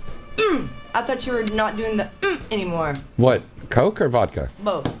 up with? I thought you were not doing the anymore. What? Coke or vodka?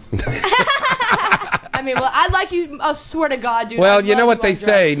 Both. I mean, well, I'd like you. I swear to God, dude. Well, I'd you know love what you they on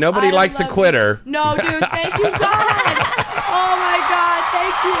say. drugs. Nobody I likes a love quitter. You. No, dude. Thank you, God. Oh my God.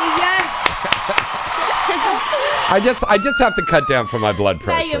 Thank you. Yes. I just have to cut down for my blood Now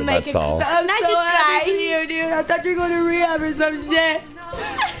pressure. you're making That's all. I'm Now so she's happy for crying. you, dude. I thought you were going to rehab or some shit.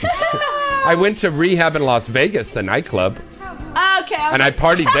 I went to rehab in Las Vegas, the nightclub, Okay. and I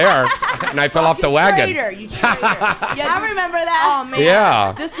partied there, and I fell off the wagon. You traitor. Yeah, I remember that. Oh man.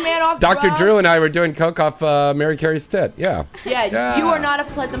 Yeah. This man off Dr. drugs. Drew and I were doing coke off Mary Carey's tit. Yeah. Yeah, you are not a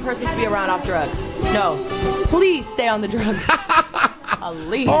pleasant person to be around off drugs. No. Please stay on the drugs.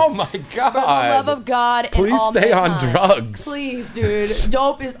 Please. Oh my God. For the love of God and Please all stay on mankind. drugs. Please, dude.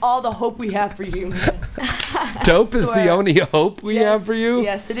 Dope is all the hope we have for you, man. Dope is the swear. only hope we Yes, have for you?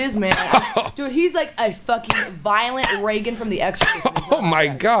 Yes, it is, man. Dude, he's like a fucking violent Reagan from The Exorcist. Oh my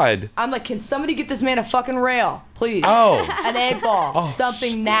God. I'm like, can somebody get this man a fucking rail, please? Oh. An 8-ball. Oh,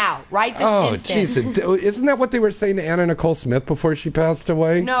 something now. Right this Oh, instant. jeez. Isn't that what they were saying to Anna Nicole Smith before she passed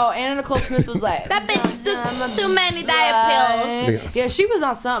away? No, Anna Nicole Smith was like, That bitch took too many diet pills. Yeah, she was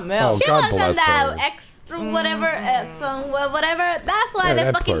on something else. Oh, She God was on bless that her. extra whatever, whatever. That's why Yeah, they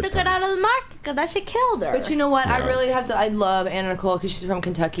that fucking poor took thing. it out of the market, because that shit killed her. But you know what? I Yeah. really have to. I love Anna Nicole because she's from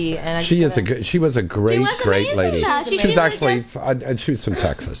Kentucky, and I She just she was a great, was great amazing, lady. though. She was was actually, good. she was from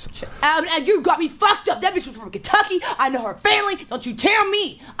Texas. And you got me fucked up. That bitch was from Kentucky. I know her family. Don't you tell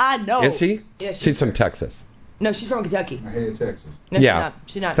me. I know. Is she? Yeah, She's from Texas. No, she's from Kentucky. I hate Texas. No, Yeah.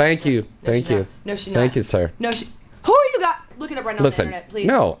 She's not. Thank you. No, Thank she's you. not. No, she's not. Thank you, sir. No, she. Who are you got? Look it up right now Listen, on the internet, please.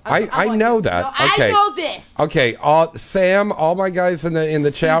 no, I going know to. that. No, Okay. I know this. Okay, Sam, all my guys in the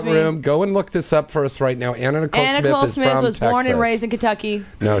chat me. room, go and look this up for us right now. Anna Nicole Anna Smith Nicole is Smith from was Texas. born and raised in Kentucky.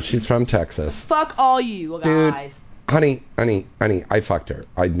 No, she's from Texas. Fuck all you Dude, guys. honey, I fucked her.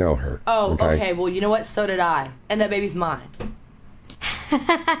 I know her. Oh, okay. Well, you know what? So did I. And that baby's mine.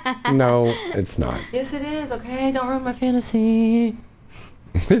 No, it's not. Yes, it is. Okay, don't ruin my fantasy.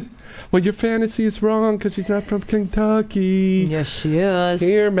 Well, your fantasy is wrong because she's not from Kentucky. Yes, she is.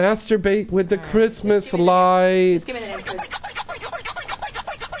 Here, masturbate with the Christmas lights. Just give me the name first.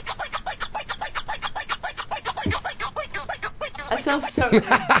 That sounds so good.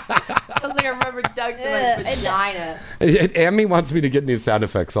 Sounds like I remember Doug to my vagina. Amy wants me to get new sound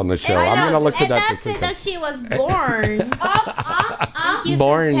effects on the show. I'm going to look for that this And weekend. that she was born in Houston,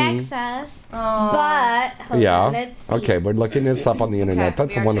 Born. Texas. But, hold Yeah. on, let's see. Okay, we're looking this up on the internet.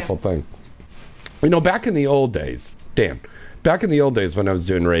 That's a wonderful thing. You know, back in the old days, Dan, back in the old days when I was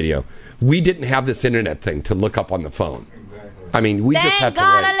doing radio, we didn't have this internet thing to look up on the phone. I mean, we just had Thank to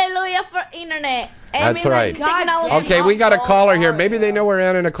God, wait. hallelujah for internet. That's right. Technology. Okay, we got a caller here. Maybe they know where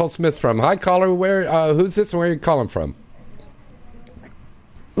Anna Nicole Smith's from. Hi, caller. Who's this and where are you calling from?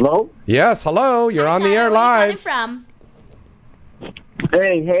 Hello? Yes, hello. You're on the air Where are you live. calling from?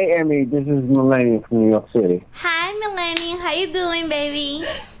 Hey, Emmy. This is Millennium from New York City. Hi, Millennium. How you doing, baby?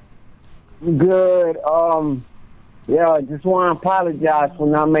 Good. Yeah, I just want to apologize for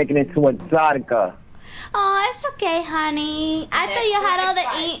not making it to Exotica. Oh, it's okay, honey. I thought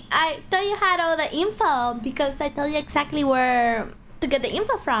you had all the info because I told you exactly where to get the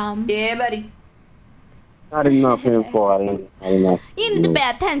info from. Yeah, buddy. Not enough info. I didn't know. You need to pay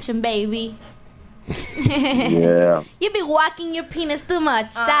attention, baby. Yeah. You be walking your penis too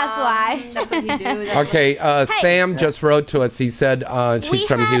much. That's why. That's what he do. Okay, Sam just wrote to us. He said she's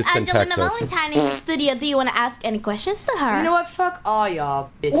from Houston, Angelina Texas. Valentine in the studio. Do you want to ask any questions to her? You know what? Fuck all y'all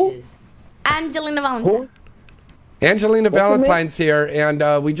bitches. Angelina Valentine. Angelina Valentine's here,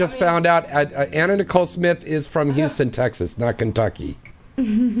 and we just found out Anna Nicole Smith is from Houston, Texas, not Kentucky.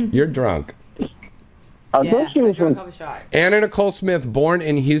 You're drunk. I thought she was from... Anna Nicole Smith, born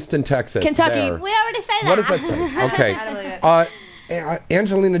in Houston, Texas. Kentucky. There. We already said that. What does that say? Okay. I don't believe it.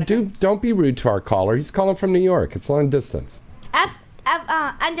 Angelina, don't be rude to our caller. He's calling from New York. It's long distance. Ask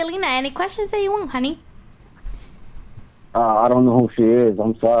Angelina any questions that you want, honey. I don't know who she is.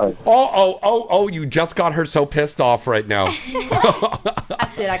 I'm sorry. Oh, you just got her so pissed off right now.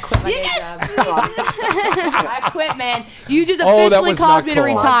 That's it. I quit my day job. I quit, man. You just that officially was called not me to cool.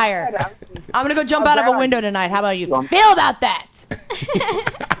 retire. I'm going to go jump out of a window tonight. How about you? Feel about that?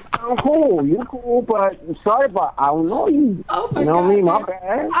 I'm cool. You're cool, but I'm sorry, but I don't know you. Oh, my You know God. me, my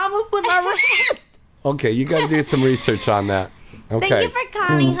bad. I almost slipped my wrist. Okay, you got to do some research on that. Okay. Thank you for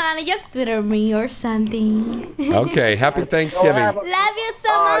calling, honey. Just Twitter me or something. Okay, happy Thanksgiving. Love you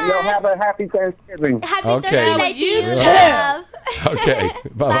so much. Y'all have a happy Thanksgiving. Happy Okay. Thursday night to you, Yeah. love. Okay,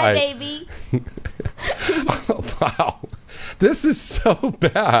 bye-bye. Bye, baby. Wow. This is so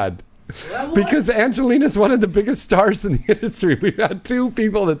bad. Because Angelina's one of the biggest stars in the industry. We've had two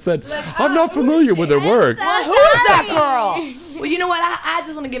people that said, I'm not familiar with her work. Well, who is that girl? Well, you know what? I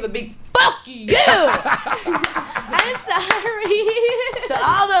just want to give a big fuck you I'm sorry. to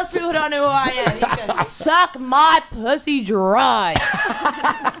all those people who don't know who I am. You can suck my pussy dry.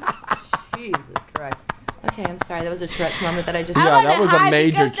 Jesus Christ. Okay, I'm sorry. That was a Tourette's moment that I just... Yeah, that was a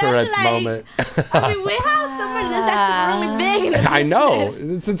major because that's Tourette's like- moment. I mean, we have someone that's actually really big. In the I know.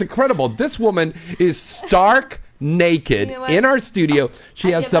 business. It's incredible. This woman is stark naked You know what? in our studio. She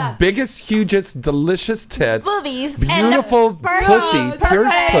I has give the up. biggest, hugest, delicious tits. Boobies. Beautiful and the perfect- pussy,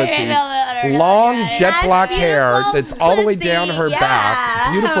 pierced pussy, long jet black hair beautiful that's all the way pussy, down her yeah.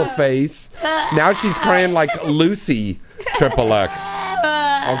 back. Beautiful face. Now she's crying like Lucy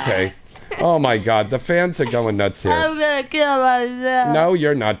XXX. Okay. Oh my God, the fans are going nuts here. I'm gonna kill myself. No,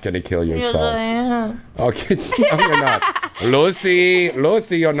 you're not gonna kill yourself. Okay, no, you're not. Lucy,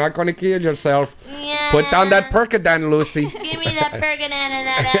 you're not gonna kill yourself. Yeah. Put down that Percodan, Lucy. Give me that Percodan and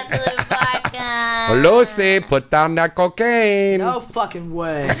that absolute vodka. Lucy, put down that cocaine. No fucking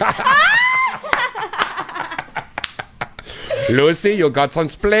way. Lucy, you got some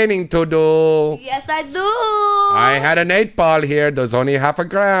splaining to do. Yes, I do. I had an 8-ball here. There's only half a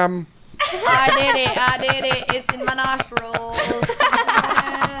gram. I did it. It's in my nostrils.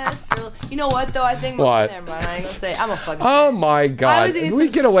 You know what, though? I think... What? Never mind. I ain't gonna say. I'm a fucking... Oh my God. was eating We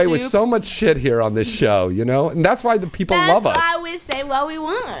some get away with soup. so much shit here on this show, you know? And that's why the people love us. That's why we say what we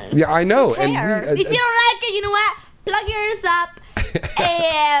want. Yeah, I know. And Care. If you don't like it, you know what? Plug yours up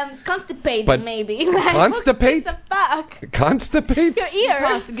and constipate But maybe. constipate? What the fuck? Constipate? Your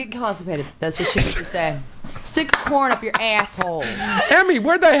ear. Get constipated. That's what she used to say. Stick a corn up your asshole. Emmy,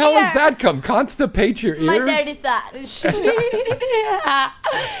 where the hell has that come? Constipate your My ears? dirty thought.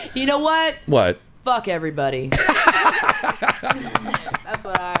 You know what? What? Fuck everybody. That's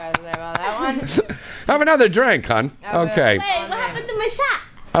what I gotta say about that one. Have another drink, hon. Okay. Wait, what happened to my shot?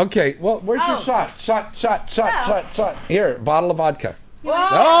 Okay, well, where's your Oh. shot? Shot. Here, bottle of vodka.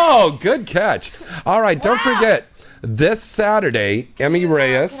 Oh, good catch. All right, don't forget. This Saturday, Emmy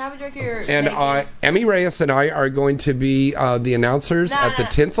Reyes Emmy Reyes and I are going to be the announcers at the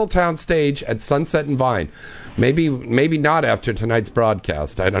Tinseltown stage at Sunset and Vine. Maybe not after tonight's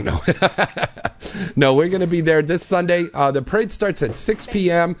broadcast. I don't know. No, we're going to be there this Sunday. The parade starts at 6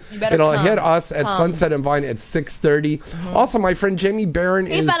 p.m. It'll hit us at Sunset and Vine at 6:30. Mm-hmm. Also, my friend Jamie Barron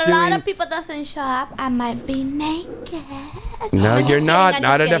is doing... If a lot of people doesn't show up, I might be naked. No, you're not.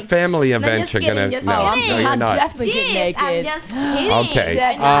 Not at a family event. You're going to... No, you're not. Definitely get naked. I'm just kidding.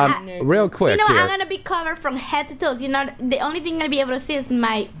 Okay. Real quick here. I'm going to be covered from head to toes. The only thing I'm going to be able to see is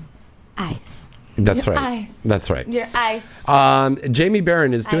my eyes. That's Your right. eyes. That's right. Your eyes. Jamie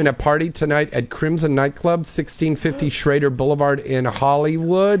Barron is doing a party tonight at Crimson Nightclub, 1650 Schrader Boulevard in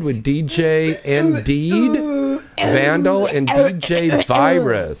Hollywood with DJ Indeed, Vandal, and DJ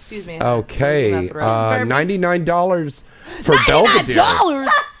Virus. Excuse me. Okay. $99 for Belvedere.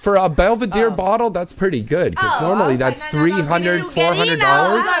 For a Belvedere bottle, that's pretty good, because normally that's $300,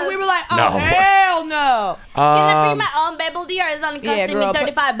 $400. We were like, No. hell no. Can I bring my own Belvedere? It's only costing me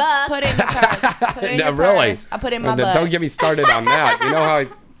 $35. Put it in your purse. Put it in No, your really. purse. I put it in my butt. Don't get me started on that. You know how I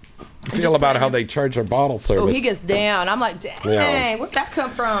feel about how they charge our bottle service. Oh, he gets down. I'm like, dang, where'd that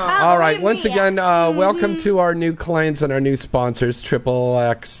come from? All right, once again, welcome to our new clients and our new sponsors, Triple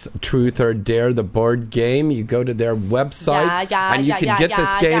X Truth or Dare, the board game. You go to their website and you can get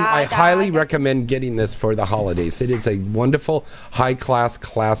this game. I highly recommend getting this for the holidays. It is a wonderful, high-class,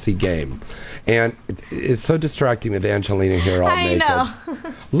 classy game. And it's so distracting with Angelina here all naked. I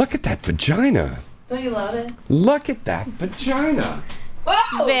know. Look at that vagina. Don't you love it? Look at that vagina.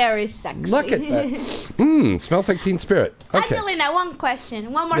 Whoa! Very sexy. Look at that. Smells like Teen Spirit. Okay. Angelina, one more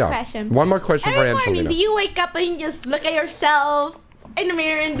question. One more question for Every Angelina. morning, do you wake up and just look at yourself in the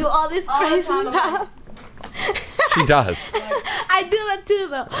mirror and do all this crazy stuff? She does. I do that too,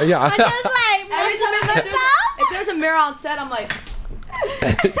 though. Yeah. I'm just like, if there's a mirror on set, I'm like...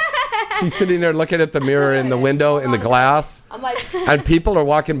 She's sitting there looking at the mirror in the window, in the glass. I'm like... And people are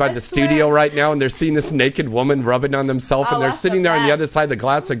walking by the studio right now, and they're seeing this naked woman rubbing on themselves, and they're sitting there on the other side of the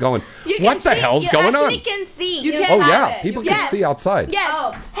glass and going, what the hell's going on? You can see. People can see outside.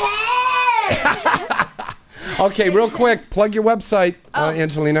 Yes. Okay, real quick, plug your website,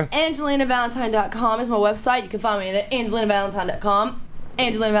 Angelina. AngelinaValentine.com is my website. You can find me at AngelinaValentine.com.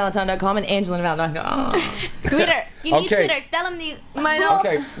 AngelinaValentine.com and AngelinaValentine.com. Twitter. You need Twitter. Tell them you might know.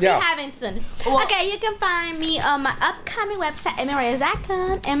 Okay, yeah. We haven't soon. Okay, you can find me on my upcoming website,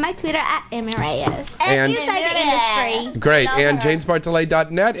 EmmyReyes.com, and my Twitter at EmmyReyes. And Inside the Industry. Great. And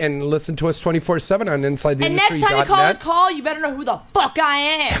JamesBartolet.net, and listen to us 24/7 on InsideTheIndustry.net. And next time you call this call, you better know who the fuck I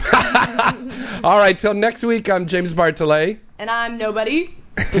am. All right, till next week, I'm James Bartolet. And I'm nobody.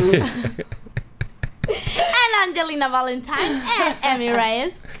 And Angelina Valentine and Emmy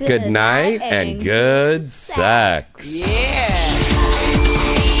Reyes. Good night and good sex. Yeah.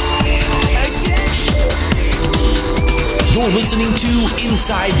 You're listening to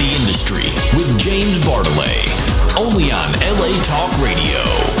Inside the Industry with James Bartolet, only on LA Talk